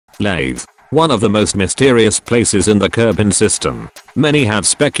Laythe. One of the most mysterious places in the Kerbin system. Many have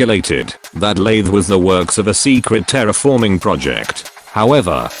speculated that Laythe was the works of a secret terraforming project.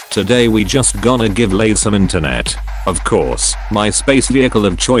 However, today we just gonna give Laythe some internet. Of course, my space vehicle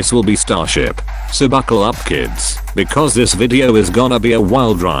of choice will be Starship. So buckle up kids, because this video is gonna be a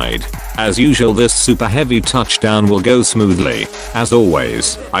wild ride. As usual, this super heavy touchdown will go smoothly. As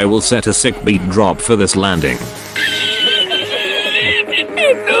always, I will set a sick beat drop for this landing.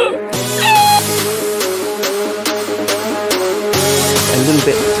 A little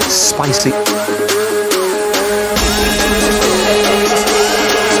bit spicy.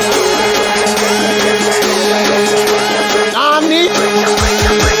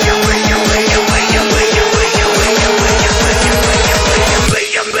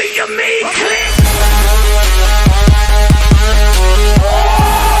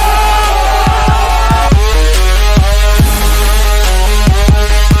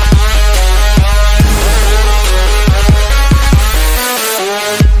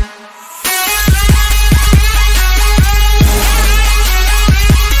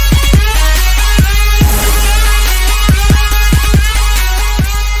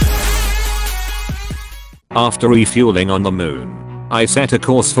 After refueling on the moon, I set a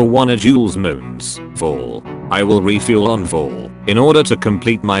course for one of Jules' moons, Vol. I will refuel on Vol in order to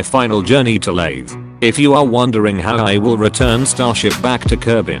complete my final journey to Laythe. If you are wondering how I will return Starship back to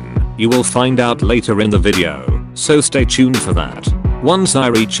Kerbin, you will find out later in the video, so stay tuned for that. Once I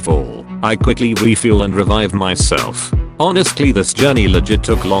reach Vol, I quickly refuel and revive myself. Honestly, this journey legit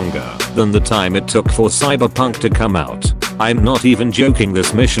took longer than the time it took for Cyberpunk to come out. I'm not even joking,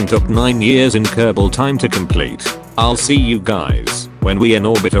 this mission took 9 years in Kerbal time to complete. I'll see you guys when we in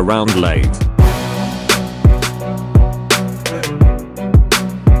orbit around Laythe.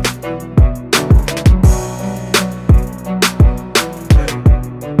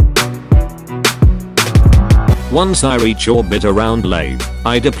 Once I reach orbit around Laythe,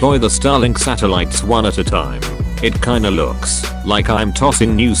 I deploy the Starlink satellites one at a time. It kinda looks like I'm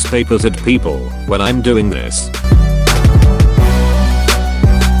tossing newspapers at people when I'm doing this.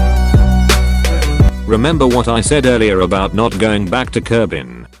 Remember what I said earlier about not going back to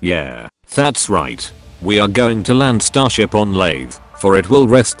Kerbin? Yeah, that's right. We are going to land Starship on Laythe, for it will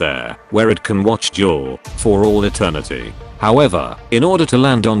rest there, where it can watch Joel for all eternity. However, in order to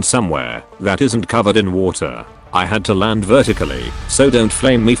land on somewhere that isn't covered in water, I had to land vertically, so don't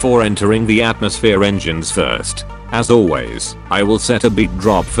flame me for entering the atmosphere engines first. As always, I will set a beat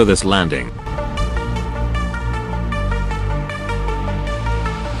drop for this landing.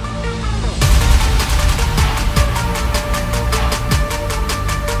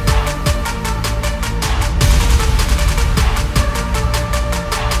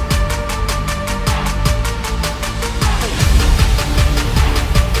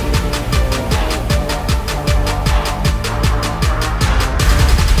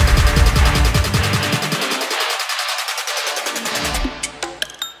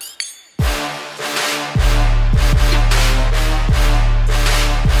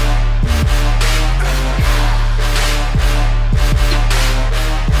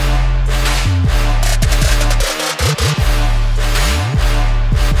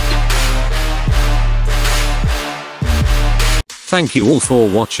 Thank you all for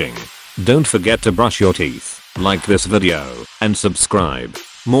watching. Don't forget to brush your teeth, like this video, and subscribe.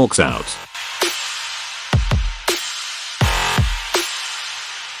 Morcs out.